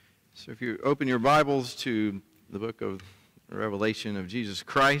So if you open your Bibles to the book of Revelation of Jesus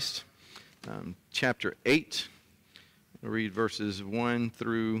Christ, chapter 8, we'll read verses 1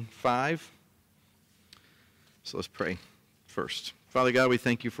 through 5. So let's pray first. Father God, we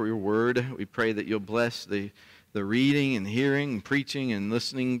thank you for your word. We pray that you'll bless the reading and hearing and preaching and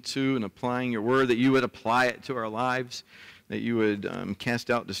listening to and applying your word, that you would apply it to our lives, that you would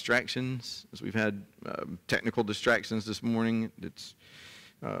cast out distractions, as we've had technical distractions this morning. It's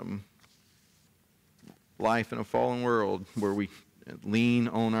life in a fallen world where we lean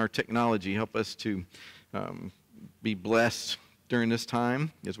on our technology. Help us to be blessed during this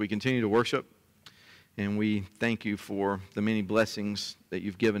time as we continue to worship. And we thank you for the many blessings that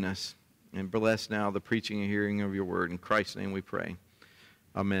you've given us. And bless now the preaching and hearing of your word. In Christ's name we pray.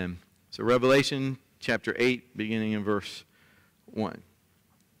 Amen. So Revelation chapter 8, beginning in verse 1.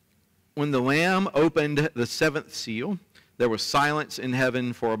 When the Lamb opened the seventh seal, there was silence in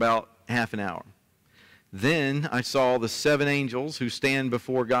heaven for about half an hour. Then I saw the seven angels who stand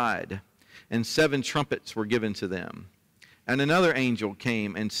before God, and seven trumpets were given to them. And another angel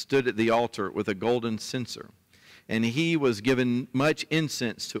came and stood at the altar with a golden censer. And he was given much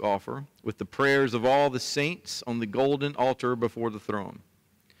incense to offer with the prayers of all the saints on the golden altar before the throne.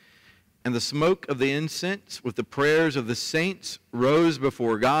 And the smoke of the incense with the prayers of the saints rose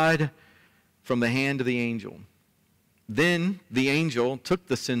before God from the hand of the angel. Then the angel took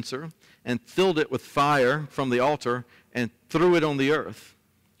the censer and filled it with fire from the altar and threw it on the earth.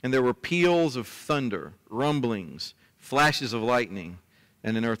 And there were peals of thunder, rumblings, flashes of lightning,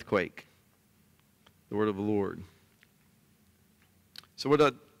 and an earthquake. The word of the Lord. So what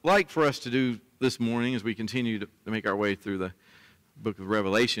I'd like for us to do this morning as we continue to make our way through the book of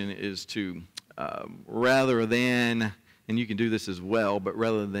Revelation is to, rather than, and you can do this as well, but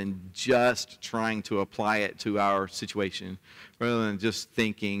rather than just trying to apply it to our situation, rather than just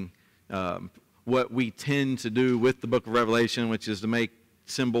thinking what we tend to do with the book of Revelation, which is to make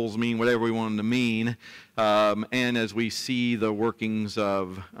symbols mean whatever we want them to mean. And as we see the workings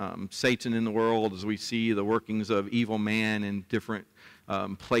of Satan in the world, as we see the workings of evil man in different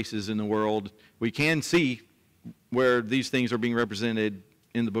places in the world, we can see where these things are being represented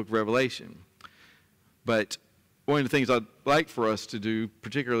in the book of Revelation. But one of the things I'd like for us to do,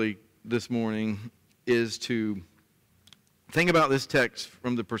 particularly this morning, is to think about this text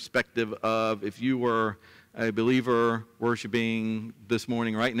from the perspective of if you were a believer worshiping this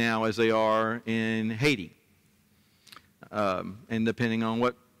morning right now as they are in Haiti. And depending on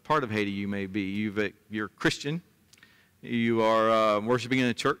what part of Haiti you may be, you're Christian, you are worshiping in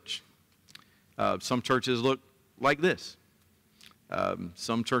a church. Some churches look like this.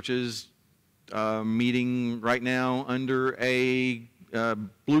 Some churches meeting right now under a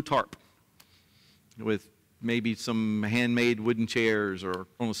blue tarp with maybe some handmade wooden chairs or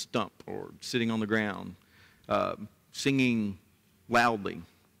on a stump or sitting on the ground, singing loudly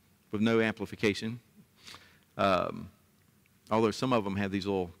with no amplification. Although some of them have these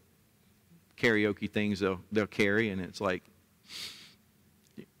little karaoke things they'll carry, and it's like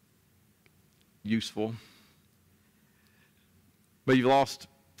useful. But you've lost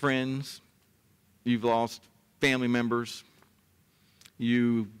friends, you've lost family members,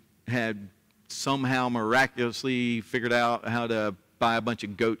 you had somehow miraculously figured out how to buy a bunch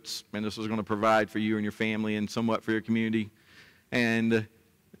of goats, and this was going to provide for you and your family and somewhat for your community, and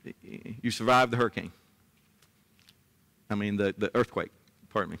you survived the hurricane. The earthquake,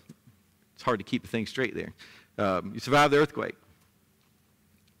 pardon me. It's hard to keep the thing straight there. You survived the earthquake.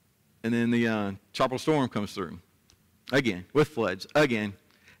 And then the tropical storm comes through, again, with floods, again,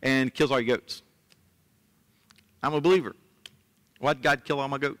 and kills all your goats. I'm a believer. Why'd God kill all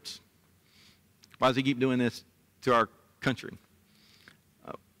my goats? Why does he keep doing this to our country?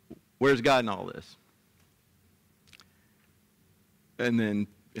 Where's God in all this? And then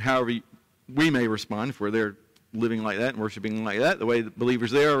however we may respond, if we're there living like that and worshiping like that, the way the believers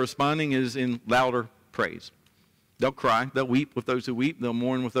there are responding is in louder praise. They'll cry, they'll weep with those who weep, they'll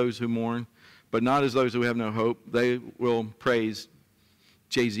mourn with those who mourn, but not as those who have no hope. They will praise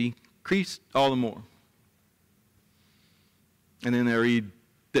Jay-Z, increase all the more. And then they'll read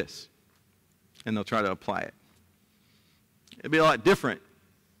this, and they'll try to apply it. It'd be a lot different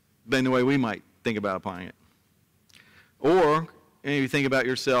than the way we might think about applying it. Or, if you think about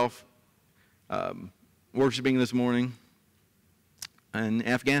yourself worshiping this morning in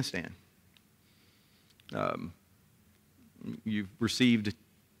Afghanistan. You've received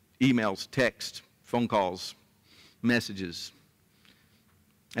emails, texts, phone calls, messages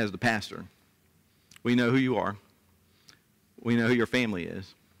as the pastor. We know who you are. We know who your family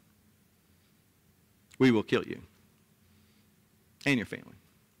is. We will kill you and your family.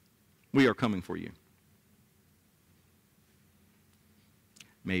 We are coming for you.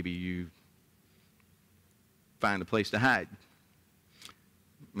 Maybe you find a place to hide.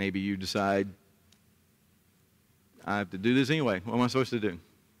 Maybe you decide, I have to do this anyway. What am I supposed to do?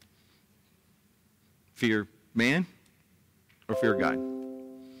 Fear man or fear God?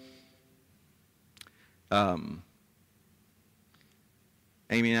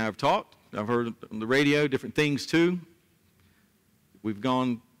 Amy and I have talked. I've heard on the radio different things too. We've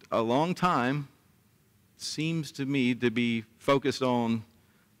gone a long time, seems to me, to be focused on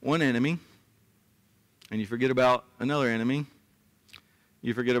one enemy, and you forget about another enemy.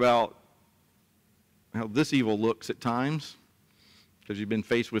 You forget about how this evil looks at times, because you've been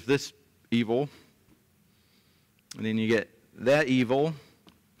faced with this evil, and then you get that evil.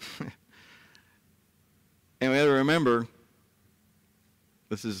 And we have to remember,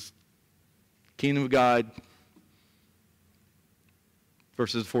 this is kingdom of God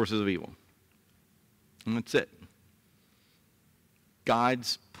versus forces of evil. And that's it.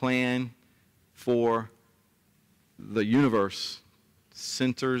 God's plan for the universe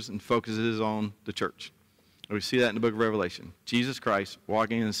centers and focuses on the church. And we see that in the book of Revelation. Jesus Christ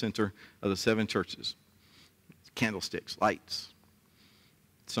walking in the center of the 7 churches. Candlesticks, lights.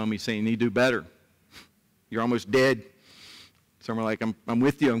 Some of you saying you need to do better. You're almost dead. Some are like, I'm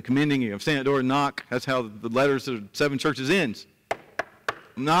with you, I'm commending you. I'm standing at the door and knock. That's how the letters to the 7 churches ends.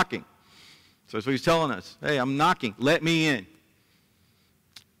 I'm knocking. So that's what he's telling us. Hey, I'm knocking. Let me in.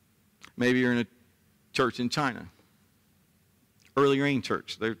 Maybe you're in a church in China. Early Rain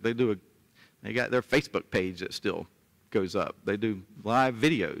Church. They got their Facebook page that still goes up. They do live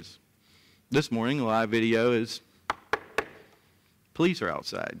videos. This morning, the live video is police are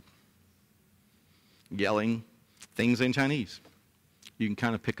outside yelling things in Chinese. You can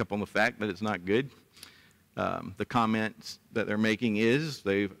kind of pick up on the fact that it's not good. The comments that they're making is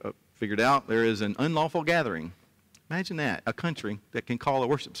they've figured out there is an unlawful gathering. Imagine that, a country that can call a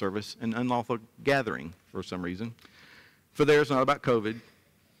worship service an unlawful gathering for some reason. For there, it's not about COVID.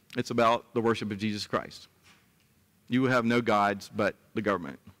 It's about the worship of Jesus Christ. You will have no gods but the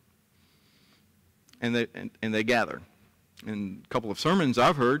government. And they gather. And a couple of sermons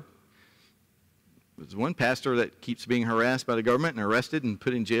I've heard, there's one pastor that keeps being harassed by the government and arrested and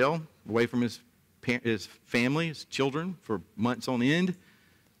put in jail, away from his family, his children, for months on end.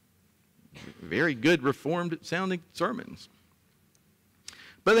 Very good Reformed sounding sermons.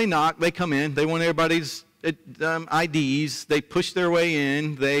 But they knock, they come in, they want everybody's IDs, they push their way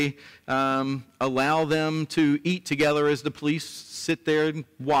in, they allow them to eat together as the police sit there and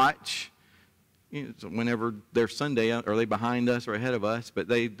watch. You know, so whenever they're Sunday, are they behind us or ahead of us? But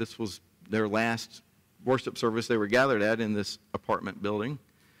this was their last worship service they were gathered at in this apartment building.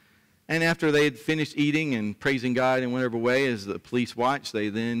 And after they had finished eating and praising God in whatever way as the police watched, they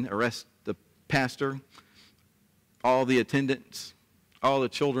then arrest the pastor, all the attendants, all the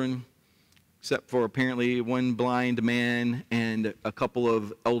children, except for apparently one blind man and a couple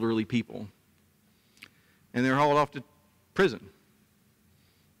of elderly people. And they're hauled off to prison.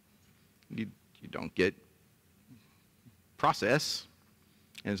 You don't get process.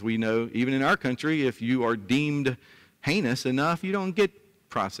 As we know, even in our country, if you are deemed heinous enough, you don't get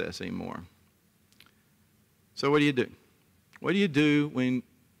process anymore. So what do you do? What do you do when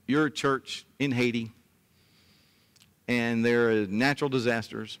you're a church in Haiti and there are natural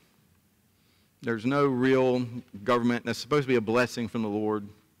disasters? There's no real government that's supposed to be a blessing from the Lord.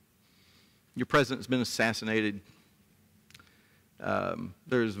 Your president's been assassinated.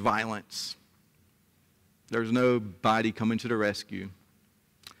 There's violence. There's nobody coming to the rescue.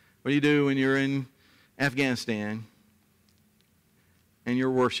 What do you do when you're in Afghanistan and you're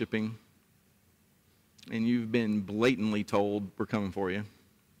worshiping and you've been blatantly told we're coming for you?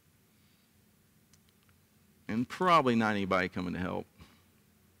 And probably not anybody coming to help.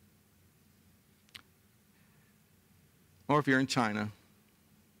 Or if you're in China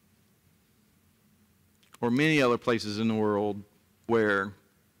or many other places in the world where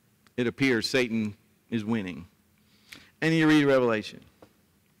it appears Satan is winning. And you read Revelation.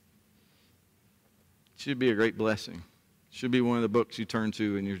 It should be a great blessing. It should be one of the books you turn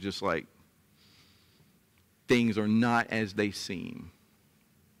to and you're just like, things are not as they seem.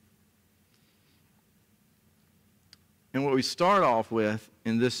 And what we start off with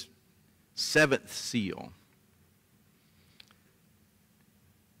in this 7th seal,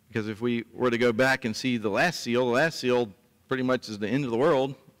 because if we were to go back and see the last seal pretty much is the end of the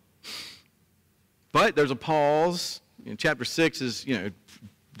world. But there's a pause. In chapter 6 is,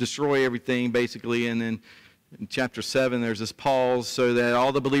 destroy everything basically. And then in chapter 7, there's this pause so that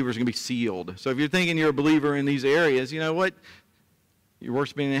all the believers are going to be sealed. So if you're thinking you're a believer in these areas, you know what? you're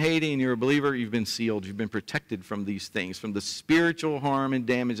worshiping in Haiti and you're a believer, you've been sealed. You've been protected from these things, from the spiritual harm and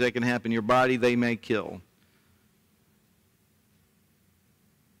damage that can happen. Your body they may kill.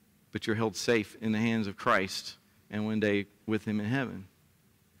 But you're held safe in the hands of Christ and one day with him in heaven.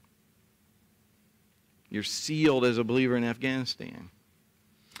 You're sealed as a believer in Afghanistan.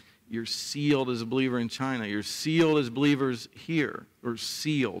 You're sealed as a believer in China. You're sealed as believers here. We're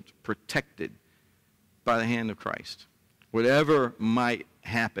sealed, protected by the hand of Christ. Whatever might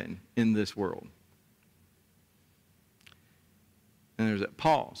happen in this world. And there's that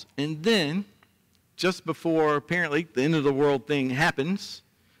pause. And then, just before apparently the end of the world thing happens,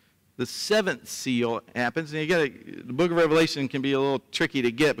 the seventh seal happens. And the book of Revelation can be a little tricky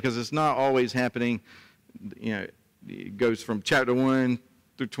to get because it's not always happening. You know, it goes from chapter 1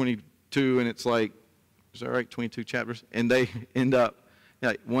 through 22, and it's like, is that right? 22 chapters? And they end up,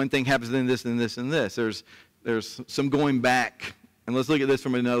 one thing happens, then this, and this, and this. There's some going back. And let's look at this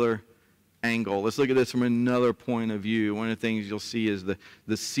from another angle. Let's look at this from another point of view. One of the things you'll see is the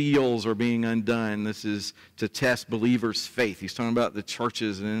seals are being undone. This is to test believers' faith. He's talking about the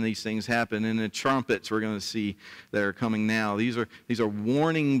churches, and then these things happen. And the trumpets we're going to see that are coming now. These are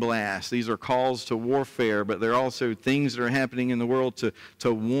warning blasts. These are calls to warfare, but they're also things that are happening in the world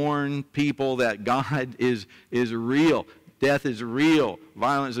to warn people that God is real. Death is real.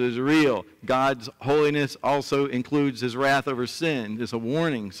 Violence is real. God's holiness also includes his wrath over sin. It's a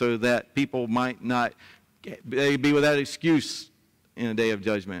warning so that people might not be without excuse in a day of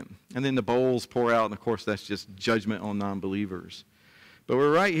judgment. And then the bowls pour out, and of course that's just judgment on non-believers. But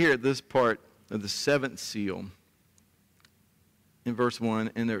we're right here at this part of the seventh seal in verse 1,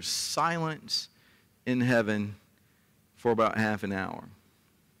 and there's silence in heaven for about half an hour.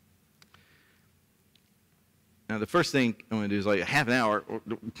 Now, the first thing I'm going to do is like a half an hour.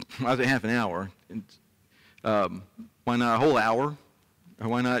 I say half an hour. Why not a whole hour? Or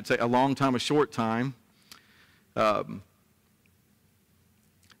why not say a long time, a short time? But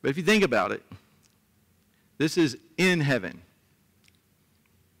if you think about it, this is in heaven.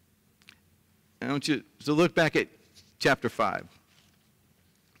 I want you to look back at chapter 5.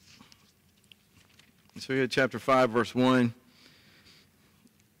 So we had chapter 5, verse 1.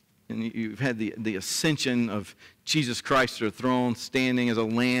 And you've had the ascension of Jesus Christ to the throne, standing as a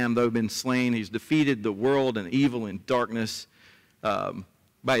lamb, though been slain. He's defeated the world and evil and darkness by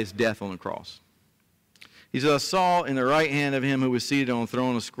his death on the cross. He said, I saw in the right hand of him who was seated on the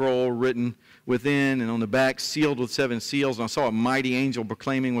throne a scroll written within and on the back, sealed with 7 seals. And I saw a mighty angel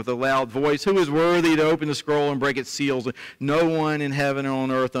proclaiming with a loud voice, who is worthy to open the scroll and break its seals? No one in heaven or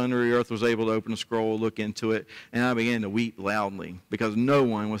on earth, under the earth, was able to open the scroll or look into it. And I began to weep loudly, because no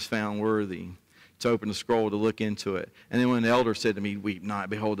one was found worthy to open the scroll to look into it. And then when the elder said to me, weep not,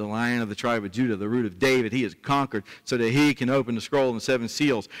 behold, the Lion of the tribe of Judah, the root of David, he has conquered, so that he can open the scroll and the 7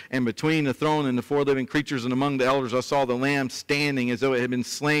 seals. And between the throne and the 4 living creatures and among the elders, I saw the Lamb standing as though it had been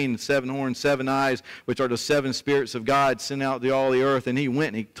slain, 7 horns, 7 eyes, which are the 7 spirits of God sent out to all the earth. And he went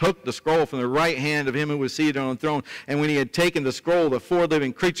and he took the scroll from the right hand of him who was seated on the throne. And when he had taken the scroll, the 4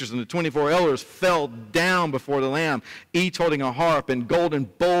 living creatures and the 24 elders fell down before the Lamb, each holding a harp and golden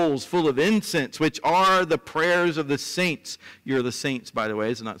bowls full of incense, which are the prayers of the saints. You're the saints, by the way.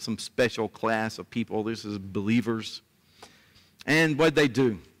 It's not some special class of people. This is believers. And what'd they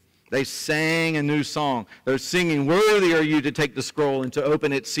do? They sang a new song. They're singing, worthy are you to take the scroll and to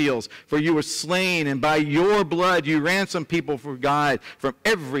open its seals. For you were slain, and by your blood you ransomed people for God from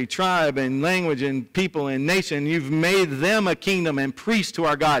every tribe and language and people and nation. You've made them a kingdom and priests to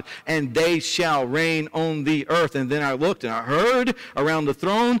our God, and they shall reign on the earth. And then I looked, and I heard around the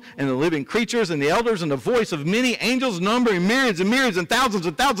throne and the living creatures and the elders and the voice of many angels, numbering myriads and myriads and thousands,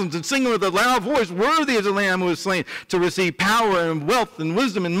 and singing with a loud voice, worthy is the Lamb who was slain to receive power and wealth and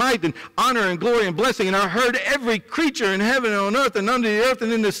wisdom and might and honor and glory and blessing. And I heard every creature in heaven and on earth and under the earth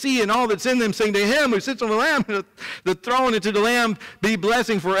and in the sea and all that's in them saying to him who sits on the Lamb, the throne, and to the Lamb be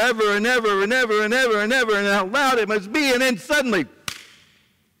blessing forever and ever and ever and ever and ever. And how loud it must be. And then suddenly,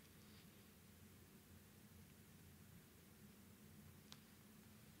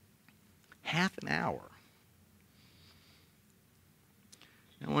 half an hour.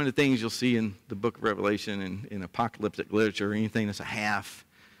 Now, one of the things you'll see in the book of Revelation and in apocalyptic literature, anything that's a half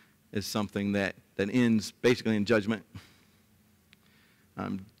is something that ends basically in judgment.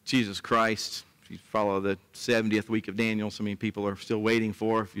 Jesus Christ, if you follow the 70th week of Daniel, so many people are still waiting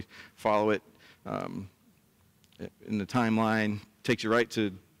for. If you follow it in the timeline, takes you right to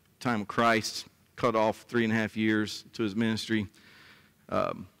the time of Christ, cut off 3.5 years to his ministry.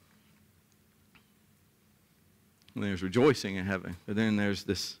 And there's rejoicing in heaven, but then there's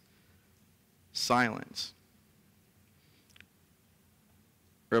this silence.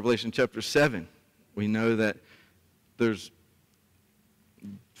 Revelation chapter 7, we know that there's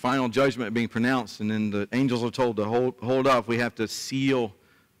final judgment being pronounced, and then the angels are told to hold off. We have to seal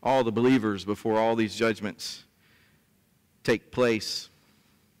all the believers before all these judgments take place.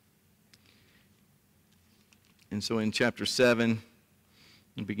 And so in chapter 7,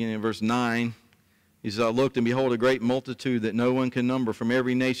 beginning in verse 9, he says, I looked, and behold, a great multitude that no one can number, from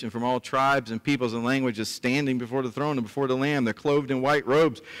every nation, from all tribes and peoples and languages, standing before the throne and before the Lamb. They're clothed in white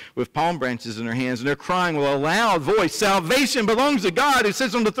robes with palm branches in their hands, and they're crying with a loud voice, salvation belongs to God who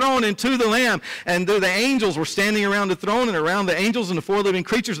sits on the throne and to the Lamb. And the angels were standing around the throne and around the angels and the four living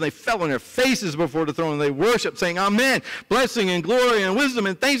creatures, and they fell on their faces before the throne, and they worshiped, saying, Amen. Blessing and glory and wisdom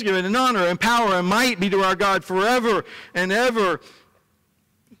and thanksgiving and honor and power and might be to our God forever and ever.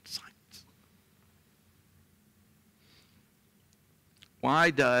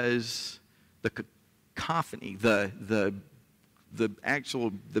 Why does the cacophony, the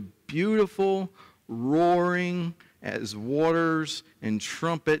beautiful roaring as waters and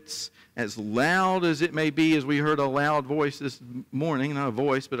trumpets, as loud as it may be, as we heard a loud voice this morning, not a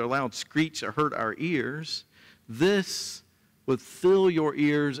voice, but a loud screech that hurt our ears, this would fill your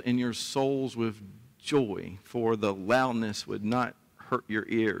ears and your souls with joy, for the loudness would not hurt your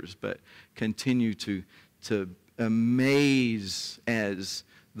ears, but continue to amaze as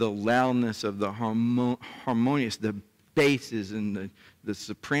the loudness of the harmonious, the basses and the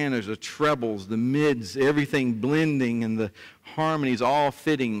sopranos, the trebles, the mids, everything blending, and the harmonies all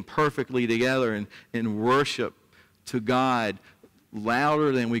fitting perfectly together in worship to God,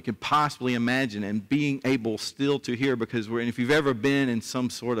 louder than we could possibly imagine, and being able still to hear, because and if you've ever been in some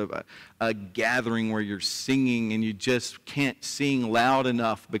sort of a gathering where you're singing and you just can't sing loud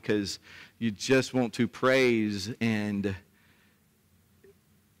enough because you just want to praise, and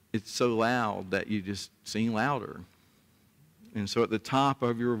it's so loud that you just sing louder. And so at the top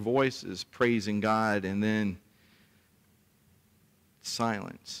of your voice is praising God, and then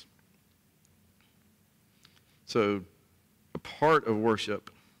silence. So a part of worship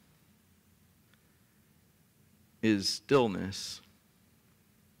is stillness.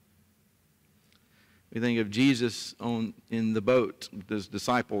 We think of Jesus in the boat with his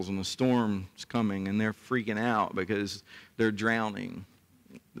disciples, and the storm's coming, and they're freaking out because they're drowning.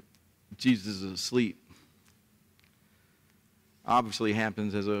 Jesus is asleep. Obviously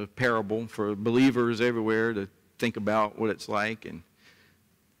happens as a parable for believers everywhere to think about what it's like, and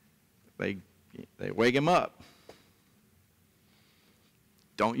they wake him up.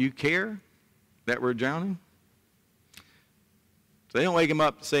 Don't you care that we're drowning? So they don't wake him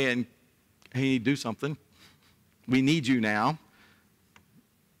up saying, hey, do something. We need you now.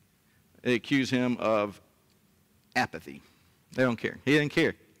 They accuse him of apathy. They don't care. He didn't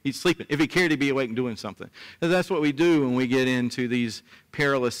care. He's sleeping. If he cared, he'd be awake and doing something. And that's what we do when we get into these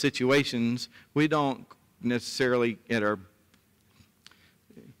perilous situations. We don't necessarily, in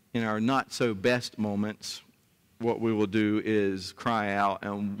our not so best moments, what we will do is cry out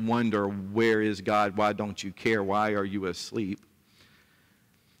and wonder, where is God? Why don't you care? Why are you asleep?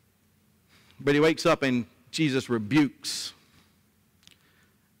 But he wakes up and Jesus rebukes.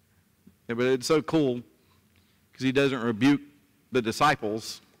 Yeah, but it's so cool because he doesn't rebuke the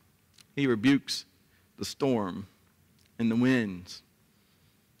disciples. He rebukes the storm and the winds.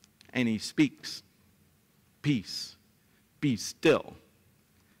 And he speaks, peace, be still.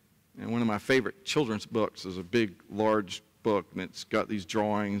 And one of my favorite children's books is a big, large book, and it's got these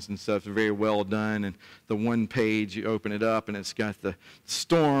drawings and stuff, very well done, and the one page, you open it up, and it's got the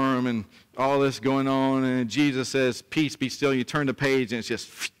storm and all this going on, and Jesus says, peace, be still. You turn the page, and it's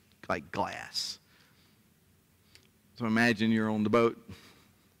just like glass. So imagine you're on the boat.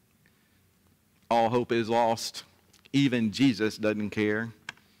 All hope is lost. Even Jesus doesn't care.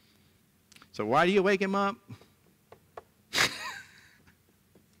 So why do you wake him up?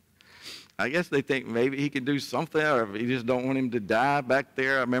 I guess they think maybe he can do something, or you just don't want him to die back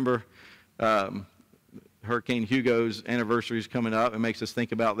there. I remember Hurricane Hugo's anniversary is coming up. It makes us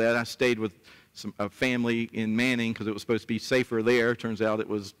think about that. I stayed with a family in Manning because it was supposed to be safer there. Turns out it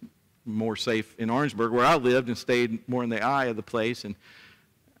was more safe in Orangeburg, where I lived, and stayed more in the eye of the place. And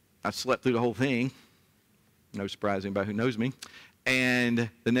I slept through the whole thing. No surprise, anybody who knows me. And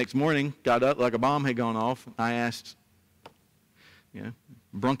the next morning, got up like a bomb had gone off. I asked,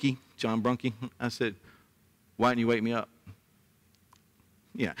 John Brunke, I said, why didn't you wake me up?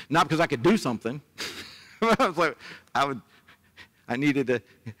 Yeah, not because I could do something. I was like, I needed to,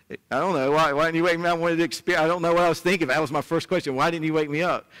 I don't know, why didn't you wake me up? I wanted to experience, I don't know what I was thinking. That was my first question. Why didn't you wake me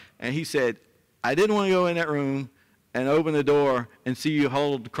up? And he said, I didn't want to go in that room and open the door and see you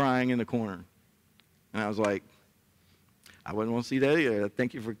huddled crying in the corner. And I was like, I wouldn't want to see that either.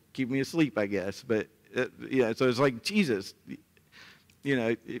 Thank you for keeping me asleep, I guess. But, yeah, so it's like, Jesus,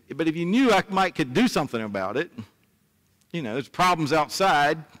 but if you knew I could do something about it, there's problems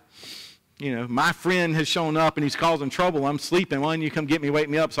outside. My friend has shown up and he's causing trouble. I'm sleeping. Why don't you come get me, wake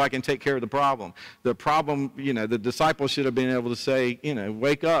me up so I can take care of the problem? The problem, the disciples should have been able to say,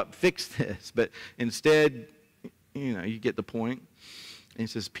 wake up, fix this. But instead, you get the point. And he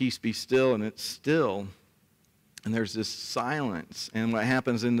says, peace be still, and it's still. And there's this silence. And what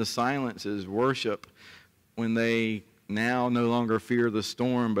happens in the silence is worship when they now no longer fear the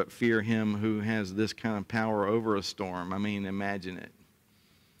storm, but fear him who has this kind of power over a storm. I mean, imagine it.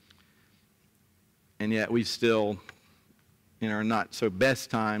 And yet we still, in our not so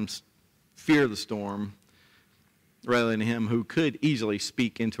best times, fear the storm rather than him who could easily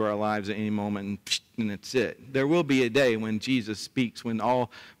speak into our lives at any moment, and that's it. There will be a day when Jesus speaks, when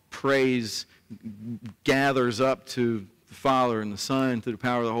all praise gathers up to the Father and the Son through the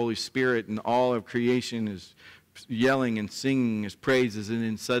power of the Holy Spirit, and all of creation is yelling and singing his praises, and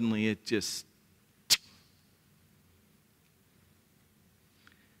then suddenly it just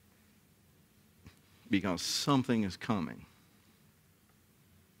because something is coming.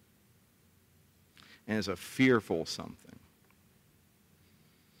 And it's a fearful something.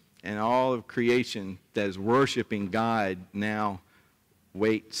 And all of creation that is worshiping God now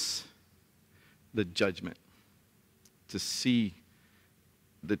waits the judgment to see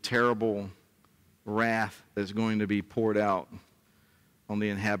the terrible wrath that's going to be poured out on the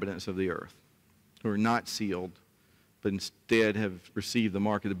inhabitants of the earth, who are not sealed, but instead have received the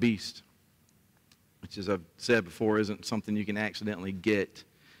mark of the beast, which, as I've said before, isn't something you can accidentally get.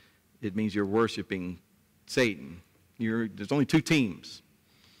 It means you're worshiping Satan. There's only two teams.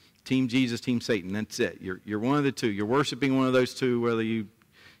 Team Jesus, Team Satan. That's it. You're one of the two. You're worshiping one of those two, whether you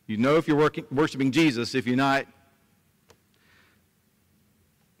know if you're worshiping Jesus. If you're not,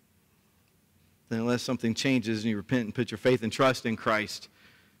 then unless something changes and you repent and put your faith and trust in Christ,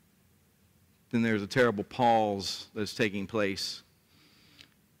 then there's a terrible pause that's taking place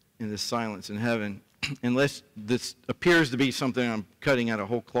in this silence in heaven. Unless this appears to be something I'm cutting out of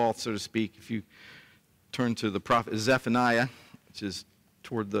whole cloth, so to speak, if you turn to the prophet Zephaniah, which is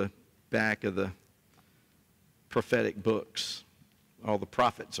toward the back of the prophetic books. All the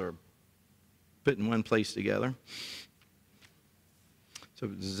prophets are put in one place together. So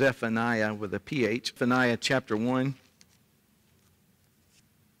Zephaniah with a PH. Zephaniah chapter 1,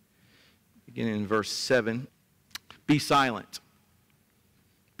 beginning in verse 7. Be silent.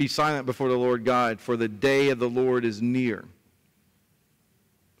 Be silent before the Lord God, for the day of the Lord is near.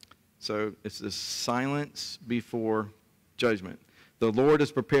 So it's this silence before judgment. The Lord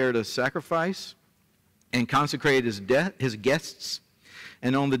has prepared a sacrifice and consecrated his guests.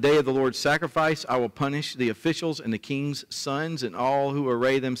 And on the day of the Lord's sacrifice, I will punish the officials and the king's sons and all who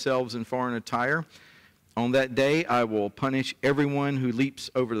array themselves in foreign attire. On that day, I will punish everyone who leaps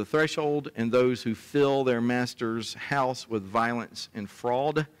over the threshold and those who fill their master's house with violence and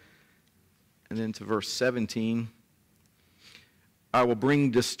fraud. And then to verse 17, I will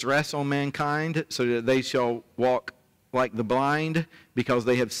bring distress on mankind so that they shall walk like the blind because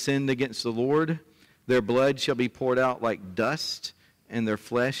they have sinned against the Lord. Their blood shall be poured out like dust and their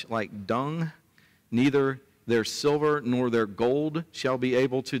flesh like dung. Neither their silver nor their gold shall be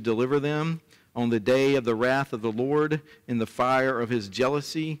able to deliver them. On the day of the wrath of the Lord, in the fire of his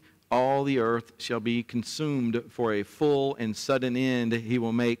jealousy, all the earth shall be consumed. For a full and sudden end he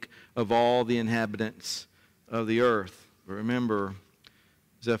will make of all the inhabitants of the earth. Remember,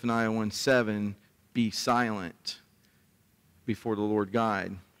 Zephaniah 1:7, be silent before the Lord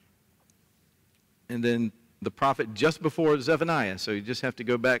God. And then the prophet just before Zephaniah, so you just have to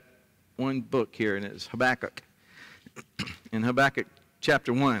go back one book here, and it's Habakkuk. In Habakkuk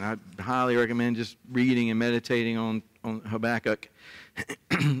chapter 1, I highly recommend just reading and meditating on Habakkuk.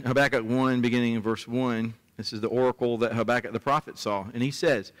 Habakkuk 1, beginning in verse 1, this is the oracle that Habakkuk the prophet saw. And he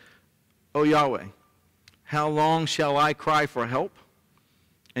says, O Yahweh, how long shall I cry for help,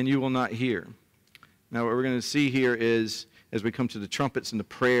 and you will not hear? Now what we're going to see here is, as we come to the trumpets and the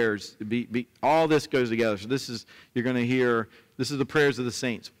prayers, all this goes together. So you're going to hear, this is the prayers of the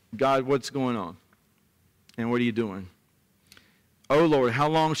saints. God, what's going on? And what are you doing? O Lord, how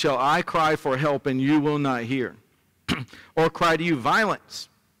long shall I cry for help and you will not hear? Or cry to you violence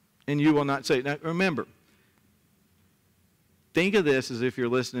and you will not say. Now remember, think of this as if you're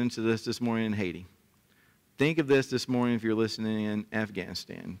listening to this morning in Haiti. Think of this morning if you're listening in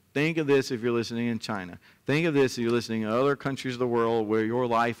Afghanistan. Think of this if you're listening in China. Think of this if you're listening in other countries of the world where your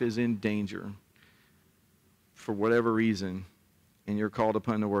life is in danger for whatever reason and you're called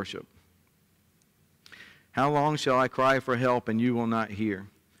upon to worship. How long shall I cry for help and you will not hear?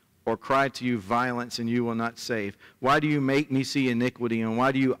 Or cry to you violence and you will not save? Why do you make me see iniquity, and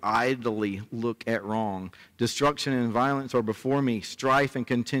why do you idly look at wrong? Destruction and violence are before me. Strife and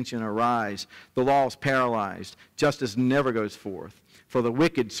contention arise. The law is paralyzed. Justice never goes forth. For the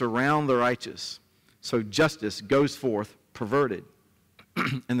wicked surround the righteous. So justice goes forth perverted.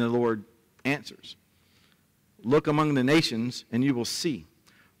 And the Lord answers. Look among the nations and you will see.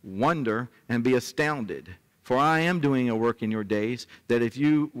 Wonder and be astounded. For I am doing a work in your days that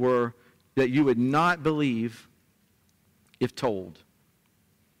you would not believe if told.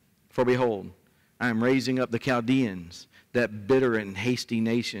 For behold, I am raising up the Chaldeans, that bitter and hasty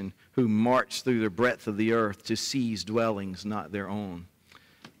nation who march through the breadth of the earth to seize dwellings not their own.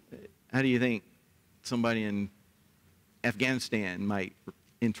 How do you think somebody in Afghanistan might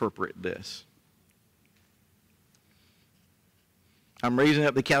interpret this? I'm raising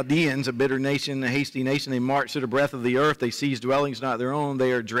up the Chaldeans, a bitter nation, a hasty nation. They march to the breadth of the earth. They seize dwellings not their own.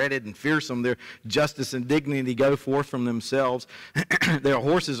 They are dreaded and fearsome. Their justice and dignity go forth from themselves. Their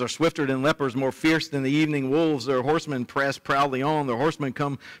horses are swifter than leopards, more fierce than the evening wolves. Their horsemen press proudly on. Their horsemen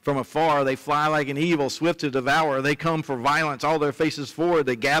come from afar. They fly like an eagle, swift to devour. They come for violence, all their faces forward.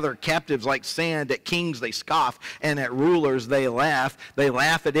 They gather captives like sand. At kings they scoff, and at rulers they laugh. They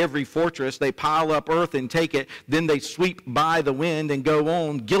laugh at every fortress. They pile up earth and take it. Then they sweep by the wind and go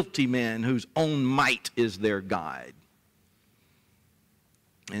on, guilty men whose own might is their guide.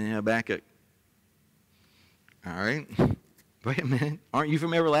 And in Habakkuk, all right, wait a minute, aren't you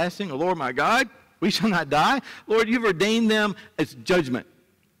from everlasting? O Lord my God, we shall not die. Lord, you've ordained them as judgment.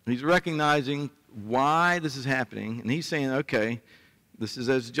 He's recognizing why this is happening, and he's saying, okay, this is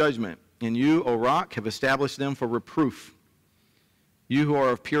as judgment. And you, O rock, have established them for reproof. You who are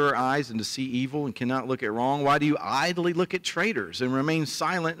of purer eyes and to see evil and cannot look at wrong, why do you idly look at traitors and remain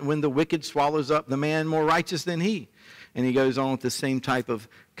silent when the wicked swallows up the man more righteous than he? And he goes on with the same type of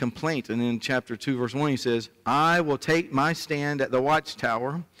complaint. And in chapter 2, verse 1, he says, I will take my stand at the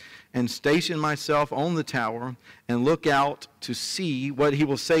watchtower and station myself on the tower and look out to see what he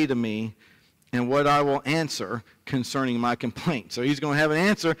will say to me and what I will answer concerning my complaint. So he's going to have an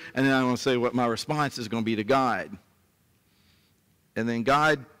answer, and then I'm going to say what my response is going to be to God. And then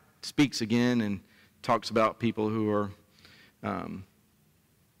God speaks again and talks about people who are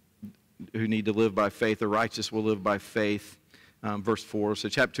who need to live by faith. The righteous will live by faith. Verse 4. So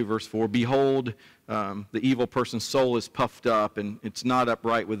chapter 2, verse 4. Behold, the evil person's soul is puffed up, and it's not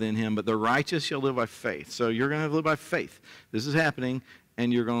upright within him, but the righteous shall live by faith. So you're going to live by faith. This is happening,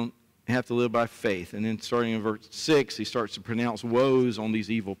 and you're going to have to live by faith. And then starting in verse 6, he starts to pronounce woes on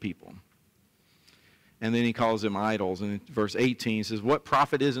these evil people. And then he calls them idols. And in verse 18 he says, what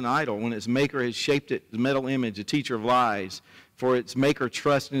profit is an idol when its maker has shaped it, the metal image, a teacher of lies? For its maker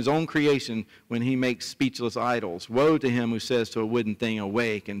trusts in his own creation when he makes speechless idols. Woe to him who says to a wooden thing,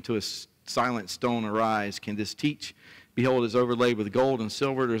 awake, and to a silent stone, arise. Can this teach? Behold, it is overlaid with gold and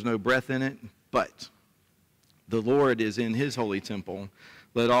silver. There is no breath in it. But the Lord is in his holy temple.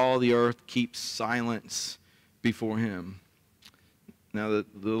 Let all the earth keep silence before him. Now, the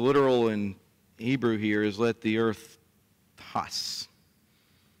literal in Hebrew here is let the earth hush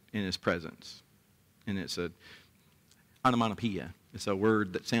in his presence. And it's a onomatopoeia. It's a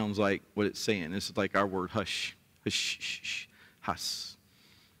word that sounds like what it's saying. This is like our word hush. Hush, hush.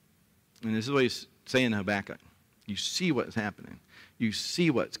 And this is what he's saying to Habakkuk. You see what's happening. You see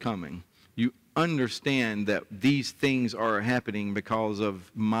what's coming. You understand that these things are happening because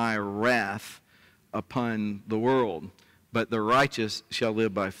of my wrath upon the world. But the righteous shall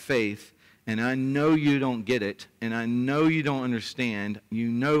live by faith. And I know you don't get it, and I know you don't understand. You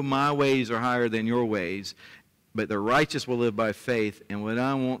know my ways are higher than your ways, but the righteous will live by faith. And what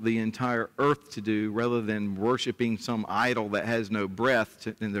I want the entire earth to do, rather than worshiping some idol that has no breath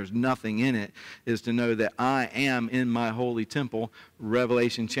and there's nothing in it, is to know that I am in my holy temple.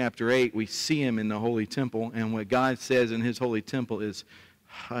 Revelation chapter 8, we see him in the holy temple, and what God says in his holy temple is,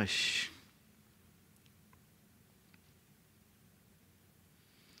 hush.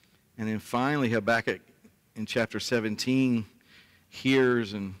 And then finally, Habakkuk in chapter 17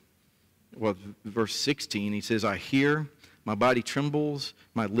 hears, and verse 16, he says, I hear, my body trembles,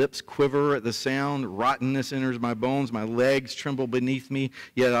 my lips quiver at the sound, rottenness enters my bones, my legs tremble beneath me,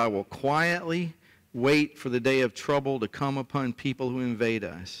 yet I will quietly wait for the day of trouble to come upon people who invade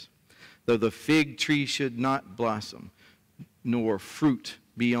us. Though the fig tree should not blossom, nor fruit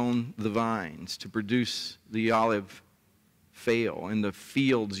be on the vines to produce the olive fail, and the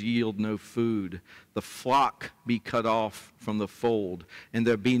fields yield no food, the flock be cut off from the fold, and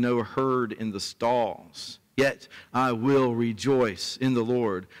there be no herd in the stalls. Yet I will rejoice in the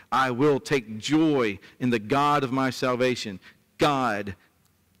Lord. I will take joy in the God of my salvation. God,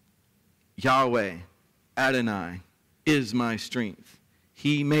 Yahweh, Adonai, is my strength.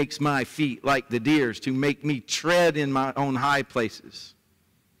 He makes my feet like the deer's to make me tread in my own high places.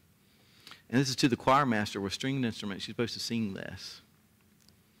 And this is to the choir master with stringed instruments. She's supposed to sing this.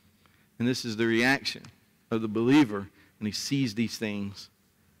 And this is the reaction of the believer when he sees these things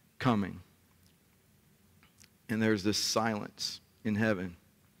coming. And there's this silence in heaven.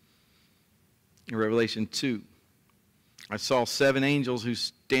 In Revelation 2, I saw 7 angels who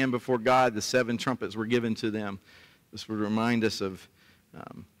stand before God. The 7 trumpets were given to them. This would remind us of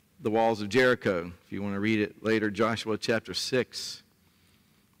the walls of Jericho. If you want to read it later, Joshua chapter 6.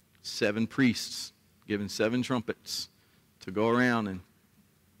 7 priests given 7 trumpets to go around and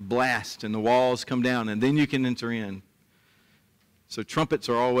blast, and the walls come down, and then you can enter in. So trumpets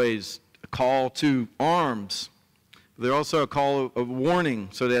are always a call to arms. They're also a call of warning,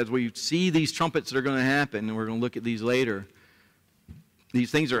 so that as we see these trumpets that are going to happen, and we're going to look at these later,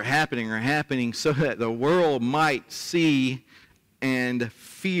 these things are happening so that the world might see and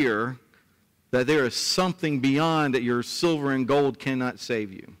fear that there is something beyond that your silver and gold cannot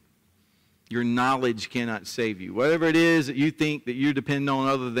save you. Your knowledge cannot save you. Whatever it is that you think that you depend on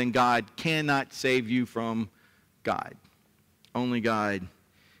other than God cannot save you from God. Only God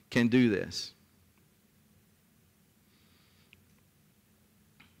can do this.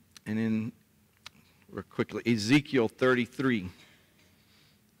 And then, real quickly, Ezekiel 33.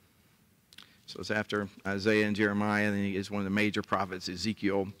 So it's after Isaiah and Jeremiah, and then he is one of the major prophets,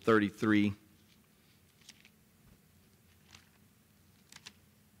 Ezekiel 33.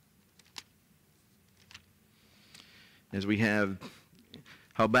 As we have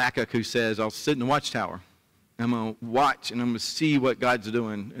Habakkuk who says, I'll sit in the watchtower. I'm going to watch and I'm going to see what God's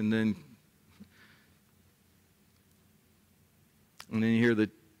doing. And then you hear the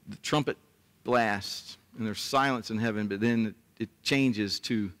trumpet blast, and there's silence in heaven, but then it changes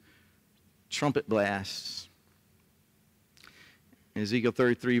to trumpet blasts. In Ezekiel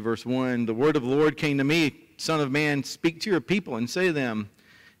 33, verse 1, the word of the Lord came to me, Son of man, speak to your people and say to them,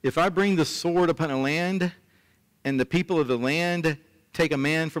 if I bring the sword upon a land, and the people of the land take a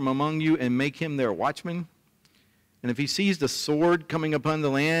man from among you and make him their watchman, and if he sees the sword coming upon the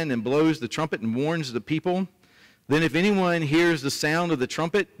land and blows the trumpet and warns the people, then if anyone hears the sound of the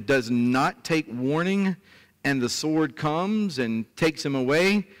trumpet, does not take warning, and the sword comes and takes him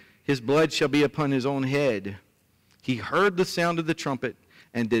away, his blood shall be upon his own head. He heard the sound of the trumpet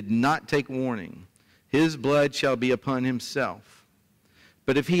and did not take warning. His blood shall be upon himself.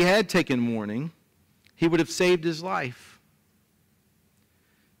 But if he had taken warning, he would have saved his life.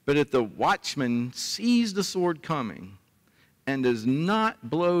 But if the watchman sees the sword coming and does not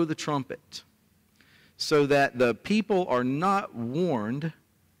blow the trumpet, so that the people are not warned,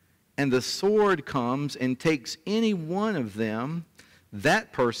 and the sword comes and takes any one of them,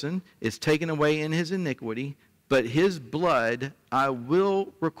 that person is taken away in his iniquity, but his blood I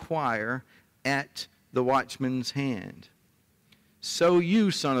will require at the watchman's hand. So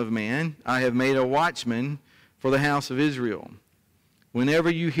you, Son of man, I have made a watchman for the house of Israel. Whenever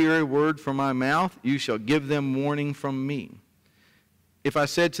you hear a word from my mouth, you shall give them warning from me. If I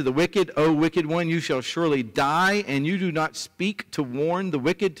said to the wicked, O wicked one, you shall surely die, and you do not speak to warn the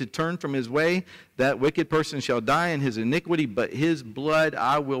wicked to turn from his way, that wicked person shall die in his iniquity, but his blood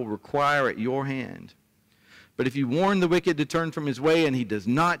I will require at your hand. But if you warn the wicked to turn from his way, and he does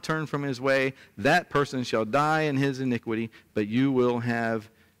not turn from his way, that person shall die in his iniquity, but you will have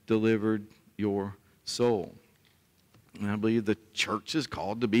delivered your soul. And I believe the church is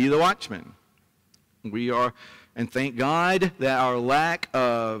called to be the watchman. We are, and thank God that our lack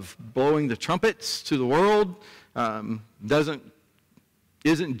of blowing the trumpets to the world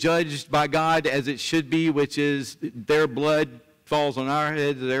isn't judged by God as it should be, which is their blood falls on our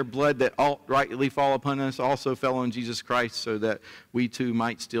heads, their blood that ought rightly fall upon us also fell on Jesus Christ, so that we too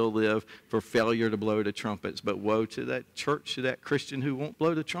might still live for failure to blow the trumpets. But woe to that church, to that Christian who won't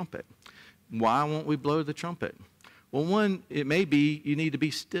blow the trumpet. Why won't we blow the trumpet? Well, one, it may be you need to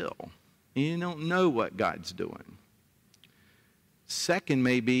be still. You don't know what God's doing. Second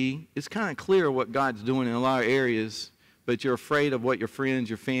may be, it's kind of clear what God's doing in a lot of areas, but you're afraid of what your friends,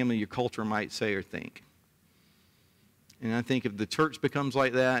 your family, your culture might say or think. And I think if the church becomes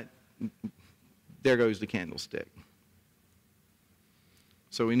like that, there goes the candlestick.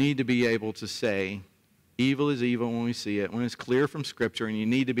 So we need to be able to say, evil is evil when we see it, when it's clear from Scripture, and you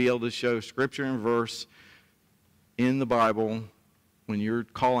need to be able to show Scripture and verse in the Bible when you're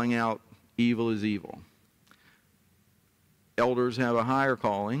calling out evil is evil. Elders have a higher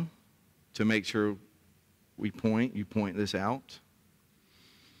calling to make sure you point this out.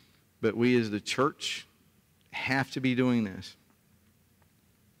 But we as the church have to be doing this.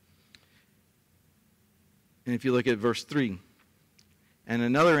 And if you look at verse 3, and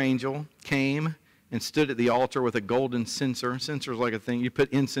another angel came and stood at the altar with a golden censer. Censer is like a thing. You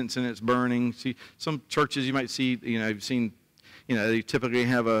put incense in it, it's burning. See, some churches you might see, you've seen, they typically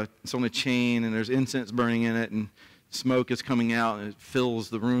have it's on a chain and there's incense burning in it and smoke is coming out and it fills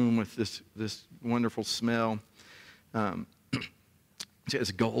the room with this wonderful smell.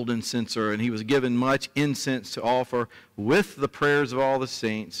 It's golden censer, and he was given much incense to offer with the prayers of all the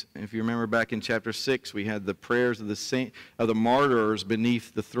saints. And if you remember back in chapter 6, we had the prayers of the martyrs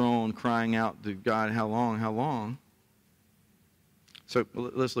beneath the throne crying out to God, how long, how long? So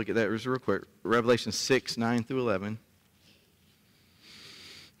let's look at that just real quick. Revelation 6, 9 through 11.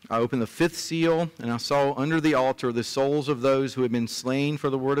 I opened the fifth seal, and I saw under the altar the souls of those who had been slain for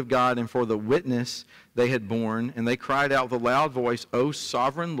the word of God and for the witness they had borne. And they cried out with a loud voice, O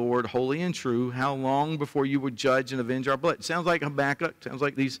sovereign Lord, holy and true, how long before you would judge and avenge our blood? It sounds like Habakkuk. Sounds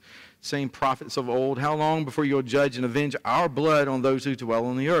like these same prophets of old. How long before you will judge and avenge our blood on those who dwell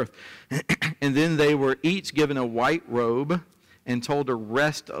on the earth? And then they were each given a white robe and told to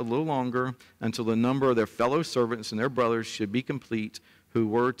rest a little longer until the number of their fellow servants and their brothers should be complete, who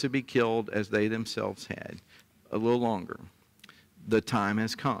were to be killed as they themselves had. A little longer. The time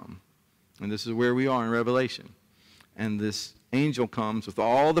has come. And this is where we are in Revelation. And this angel comes with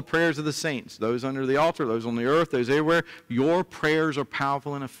all the prayers of the saints, those under the altar, those on the earth, those everywhere. Your prayers are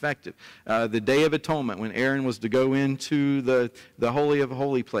powerful and effective. The Day of Atonement, when Aaron was to go into the Holy of a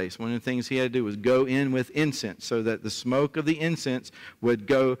Holy Place, one of the things he had to do was go in with incense so that the smoke of the incense would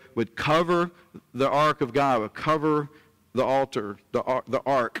cover the ark of God, would cover the altar, the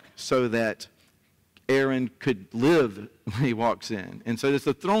ark, so that Aaron could live when he walks in. And so there's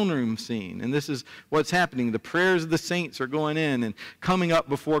the throne room scene, and this is what's happening. The prayers of the saints are going in and coming up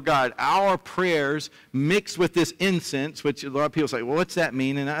before God. Our prayers mixed with this incense, which a lot of people say, well, what's that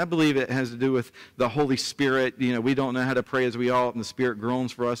mean? And I believe it has to do with the Holy Spirit. We don't know how to pray as we ought, and the Spirit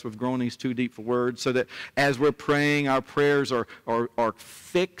groans for us with groanings too deep for words, so that as we're praying, our prayers are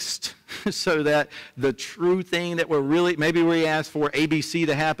fixed so that the true thing that maybe we ask for ABC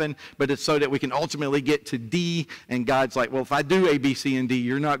to happen, but it's so that we can ultimately get to D, and God's like, well, if I do A, B, C, and D,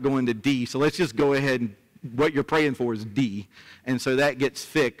 you're not going to D, so let's just go ahead and what you're praying for is D. And so that gets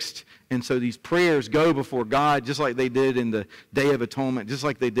fixed. And so these prayers go before God just like they did in the Day of Atonement, just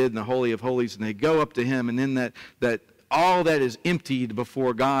like they did in the Holy of Holies, and they go up to him, and then that all that is emptied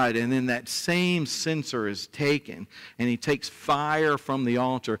before God, and then that same censer is taken, and he takes fire from the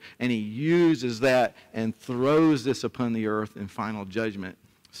altar, and he uses that and throws this upon the earth in final judgment,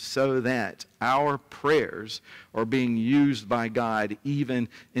 so that our prayers are being used by God even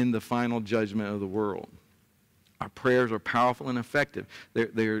in the final judgment of the world. Our prayers are powerful and effective.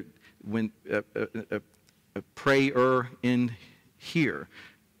 When a prayer in here,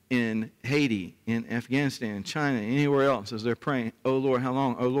 in Haiti, in Afghanistan, in China, anywhere else, as they're praying, oh Lord, how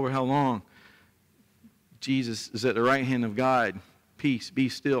long? Oh Lord, how long? Jesus is at the right hand of God. Peace, be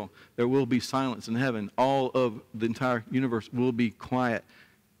still. There will be silence in heaven. All of the entire universe will be quiet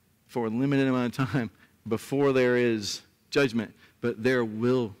for a limited amount of time before there is judgment. But there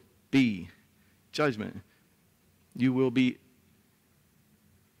will be judgment. This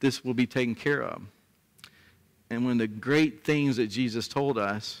will be taken care of. And one of the great things that Jesus told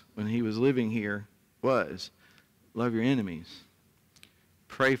us when he was living here was, love your enemies.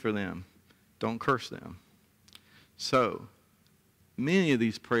 Pray for them. Don't curse them. So, many of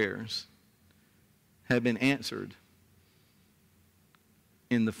these prayers have been answered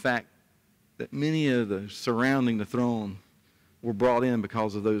in the fact that many of the surrounding the throne were brought in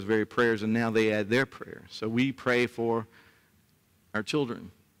because of those very prayers, and now they add their prayers. So we pray for our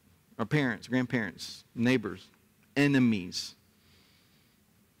children, our parents, grandparents, neighbors, enemies,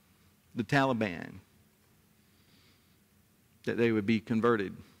 the Taliban, that they would be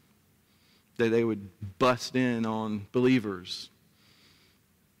converted, that they would bust in on believers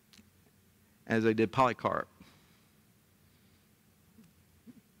as they did Polycarp,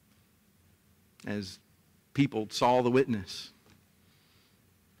 as people saw the witness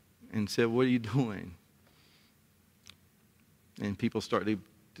and said, what are you doing? And people start to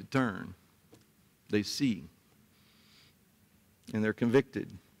turn. They see. And they're convicted.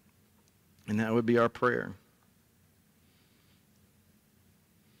 And that would be our prayer.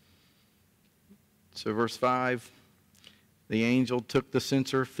 So verse 5, the angel took the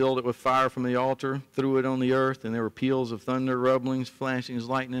censer, filled it with fire from the altar, threw it on the earth, and there were peals of thunder, rumblings, flashings,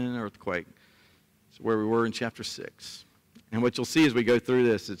 lightning, and an earthquake. That's where we were in chapter 6. And what you'll see as we go through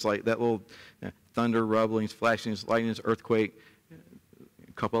this, it's like that little thunder, rumblings, flashings, lightnings, earthquake.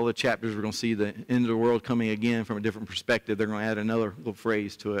 A couple other chapters, we're going to see the end of the world coming again from a different perspective. They're going to add another little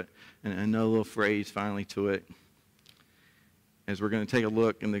phrase to it, and another little phrase finally to it. As we're going to take a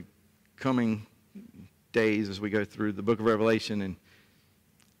look in the coming days as we go through the book of Revelation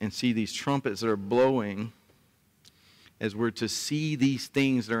and see these trumpets that are blowing, as we're to see these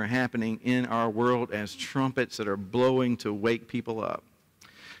things that are happening in our world as trumpets that are blowing to wake people up.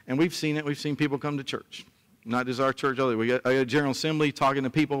 And we've seen it. We've seen people come to church. Not just our church. We got a General Assembly talking to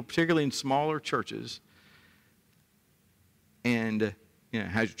people, particularly in smaller churches. And,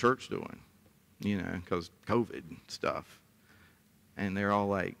 how's your church doing? Because COVID stuff. And they're all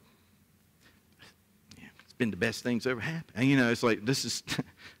like, it's been the best thing that's ever happened. And, it's like,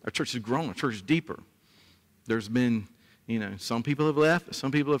 our church has grown. Our church is deeper. There's been, some people have left.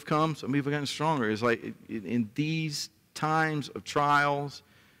 Some people have come. Some people have gotten stronger. It's like, in these times of trials,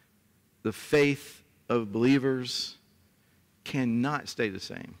 the faith of believers cannot stay the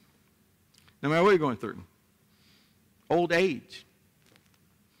same. No matter what you're going through. Old age,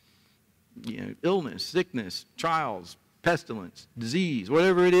 illness, sickness, trials, pestilence, disease,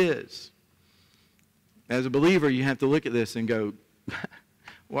 whatever it is. As a believer, you have to look at this and go,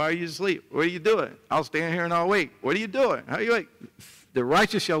 why are you asleep? What are you doing? I'll stand here and I'll wait. What are you doing? How are you wait? The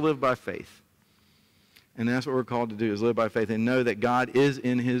righteous shall live by faith. And that's what we're called to do, is live by faith and know that God is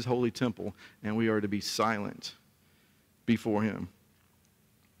in his holy temple, and we are to be silent before him.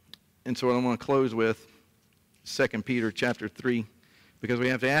 And so what I want to close with, 2 Peter chapter 3, because we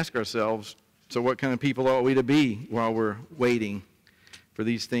have to ask ourselves, so what kind of people ought we to be while we're waiting for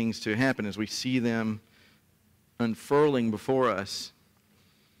these things to happen as we see them unfurling before us?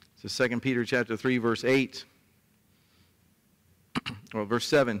 So 2 Peter chapter 3, verse 8, or verse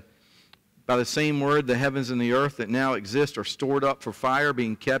 7. By the same word, the heavens and the earth that now exist are stored up for fire,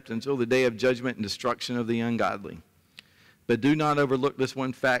 being kept until the day of judgment and destruction of the ungodly. But do not overlook this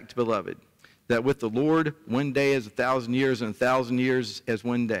one fact, beloved, that with the Lord 1 day is 1,000 years, and 1,000 years as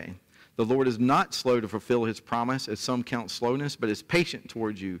 1 day. The Lord is not slow to fulfill his promise, as some count slowness, but is patient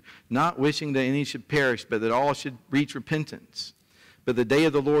towards you, not wishing that any should perish, but that all should reach repentance. But the day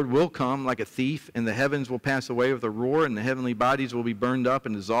of the Lord will come like a thief, and the heavens will pass away with a roar, and the heavenly bodies will be burned up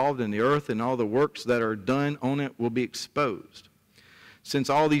and dissolved, and the earth and all the works that are done on it will be exposed. Since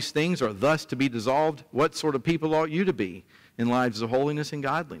all these things are thus to be dissolved, what sort of people ought you to be in lives of holiness and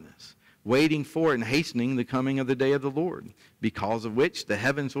godliness, waiting for and hastening the coming of the day of the Lord, because of which the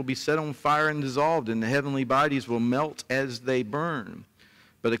heavens will be set on fire and dissolved, and the heavenly bodies will melt as they burn.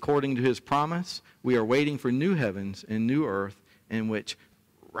 But according to his promise, we are waiting for new heavens and new earth, in which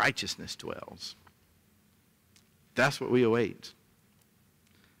righteousness dwells. That's what we await.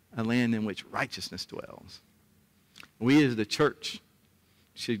 A land in which righteousness dwells. We as the church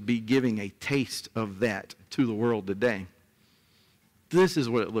should be giving a taste of that to the world today. This is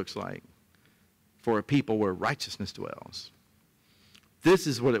what it looks like for a people where righteousness dwells. This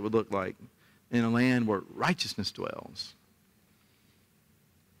is what it would look like in a land where righteousness dwells.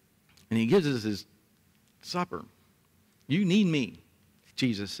 And he gives us his supper. You need me,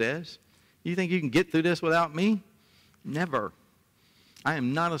 Jesus says. You think you can get through this without me? Never. I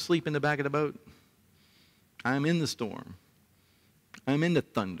am not asleep in the back of the boat. I am in the storm. I am in the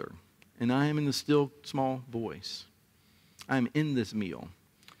thunder. And I am in the still small voice. I am in this meal.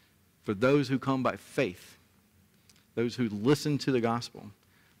 For those who come by faith, those who listen to the gospel,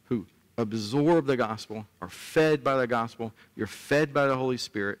 who absorb the gospel, are fed by the gospel, you're fed by the Holy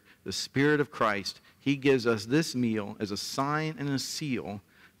Spirit, the Spirit of Christ. He gives us this meal as a sign and a seal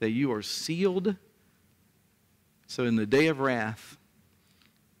that you are sealed. So in the day of wrath,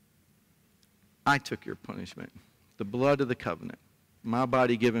 I took your punishment. The blood of the covenant, my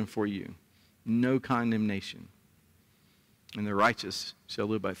body given for you. No condemnation. And the righteous shall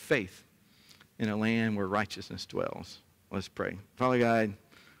live by faith in a land where righteousness dwells. Let's pray. Father God,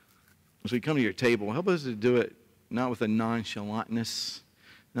 as we come to your table, help us to do it not with a nonchalantness,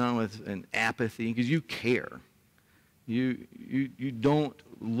 not with an apathy, because you care. You don't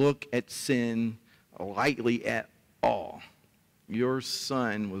look at sin lightly at all. Your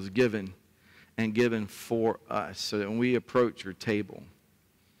Son was given and given for us so that when we approach your table,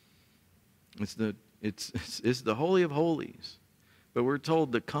 it's the Holy of Holies. But we're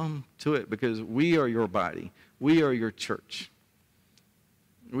told to come to it because we are your body. We are your church.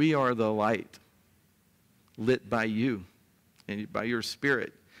 We are the light lit by you and by your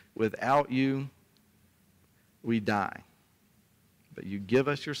Spirit. Without you, we die. But you give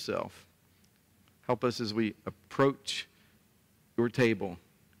us yourself. Help us as we approach your table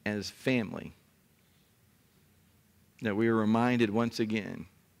as family. That we are reminded once again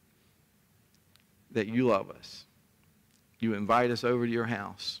that you love us. You invite us over to your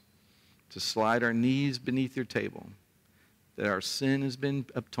house to slide our knees beneath your table, that our sin has been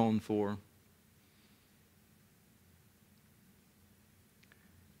atoned for,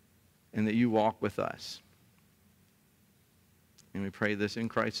 and that you walk with us. And we pray this in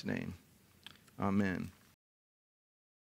Christ's name. Amen.